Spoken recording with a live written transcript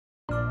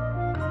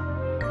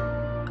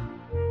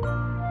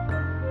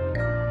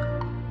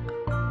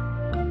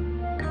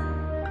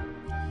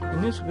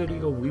In this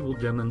video, we will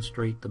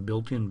demonstrate the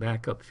built-in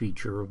backup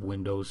feature of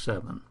Windows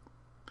 7.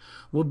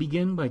 We'll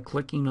begin by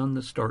clicking on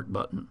the Start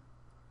button.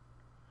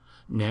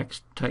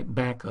 Next, type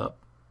Backup,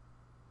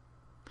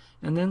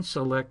 and then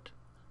select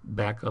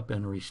Backup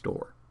and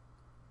Restore.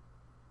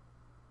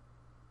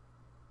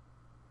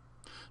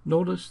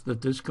 Notice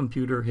that this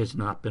computer has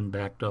not been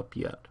backed up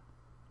yet.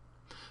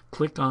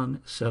 Click on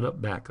Set up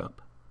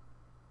Backup.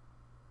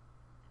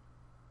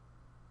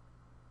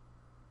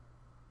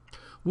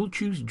 We'll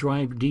choose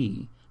Drive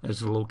D as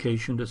the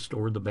location to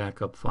store the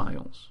backup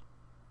files.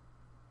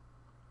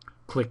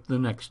 Click the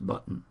Next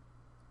button.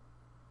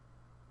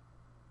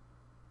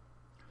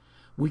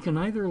 We can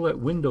either let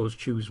Windows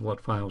choose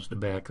what files to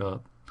back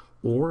up,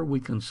 or we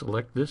can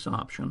select this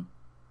option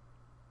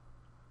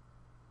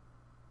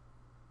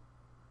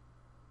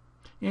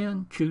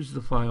and choose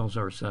the files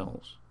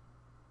ourselves.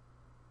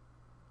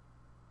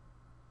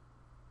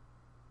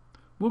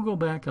 We'll go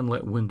back and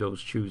let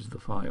Windows choose the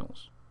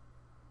files.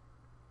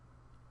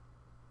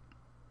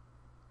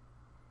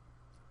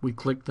 We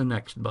click the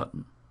Next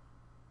button.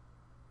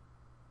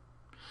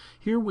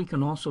 Here we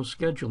can also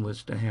schedule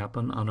this to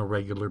happen on a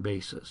regular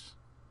basis.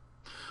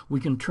 We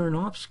can turn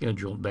off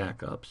scheduled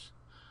backups,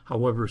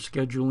 however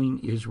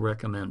scheduling is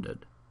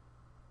recommended.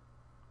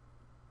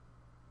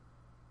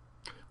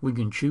 We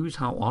can choose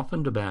how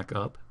often to back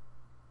up,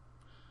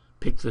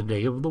 pick the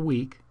day of the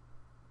week,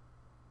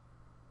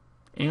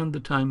 and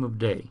the time of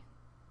day.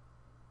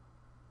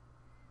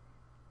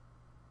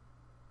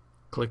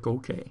 Click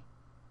OK.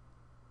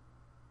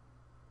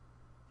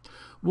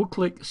 We'll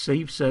click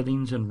Save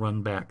Settings and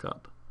Run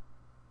Backup.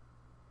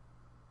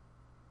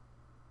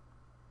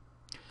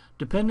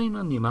 Depending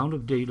on the amount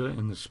of data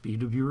and the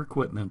speed of your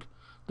equipment,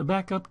 the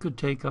backup could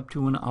take up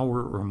to an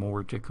hour or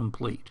more to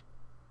complete.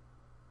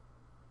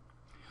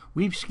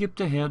 We've skipped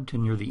ahead to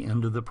near the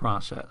end of the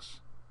process.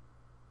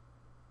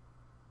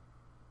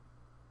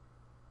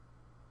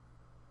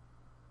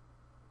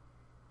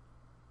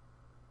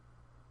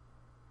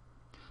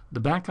 The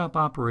backup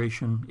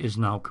operation is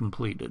now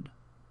completed.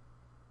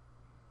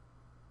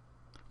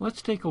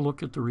 Let's take a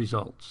look at the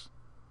results.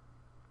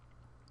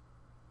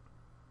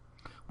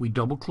 We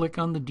double-click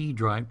on the D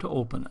drive to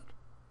open it.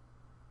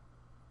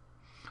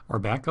 Our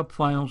backup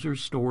files are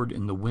stored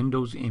in the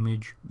Windows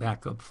Image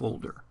Backup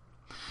folder.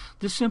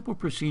 This simple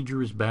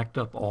procedure has backed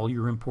up all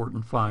your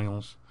important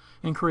files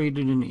and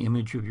created an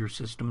image of your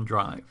system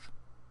drive.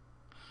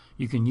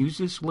 You can use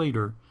this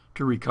later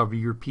to recover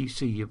your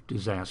PC if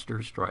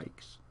disaster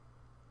strikes.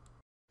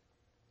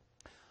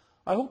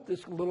 I hope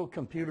this little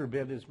computer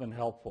bit has been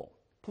helpful.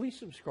 Please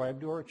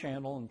subscribe to our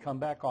channel and come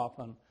back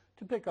often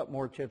to pick up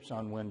more tips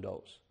on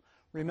Windows.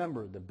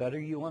 Remember, the better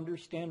you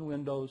understand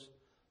Windows,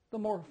 the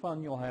more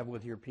fun you'll have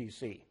with your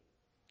PC.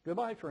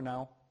 Goodbye for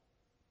now.